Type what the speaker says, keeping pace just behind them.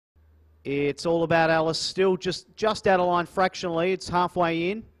It's All About Alice, still just out of line fractionally. It's halfway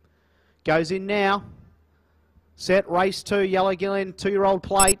in. Goes in now. Set, race 2, Yellow Gillen, 2-year-old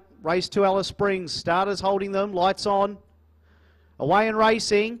plate. Race 2, Alice Springs. Starters holding them, lights on. Away and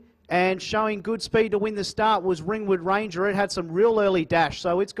racing. And showing good speed to win the start was Ringwood Ranger. It had some real early dash,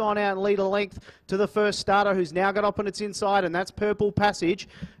 so it's gone out and lead a length to the first starter, who's now got up on its inside, and that's Purple Passage.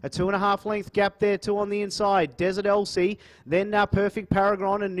 A 2.5 length gap there, 2 on the inside. Desert Elsie, then Perfect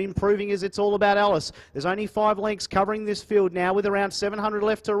Paragon, and improving as It's All About Alice. There's only 5 lengths covering this field now with around 700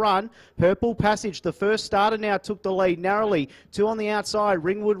 left to run. Purple Passage, the first starter now, took the lead narrowly. 2 on the outside,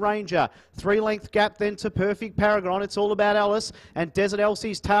 Ringwood Ranger. 3-length gap then to Perfect Paragon. It's All About Alice, and Desert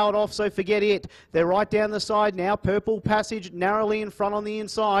Elsie's tailed off, so forget it. They're right down the side now. Purple Passage narrowly in front on the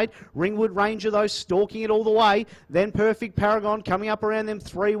inside. Ringwood Ranger, though, stalking it all the way. Then Perfect Paragon coming up around them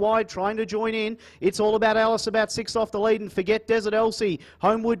 3 wide, trying to join in. It's All About Alice about 6 off the lead, and forget Desert Elsie.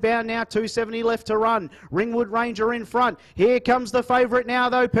 Homeward bound now, 270 left to run. Ringwood Ranger in front. Here comes the favourite now,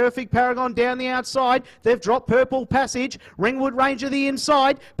 though. Perfect Paragon down the outside. They've dropped Purple Passage. Ringwood Ranger the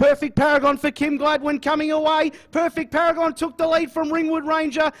inside. Perfect Paragon for Kim Gladwin coming away. Perfect Paragon took the lead from Ringwood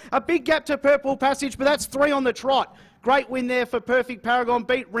Ranger. A big gap to Purple Passage, but that's 3 on the trot. Great win there for Perfect Paragon,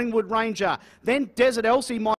 beat Ringwood Ranger. Then Desert Elsie might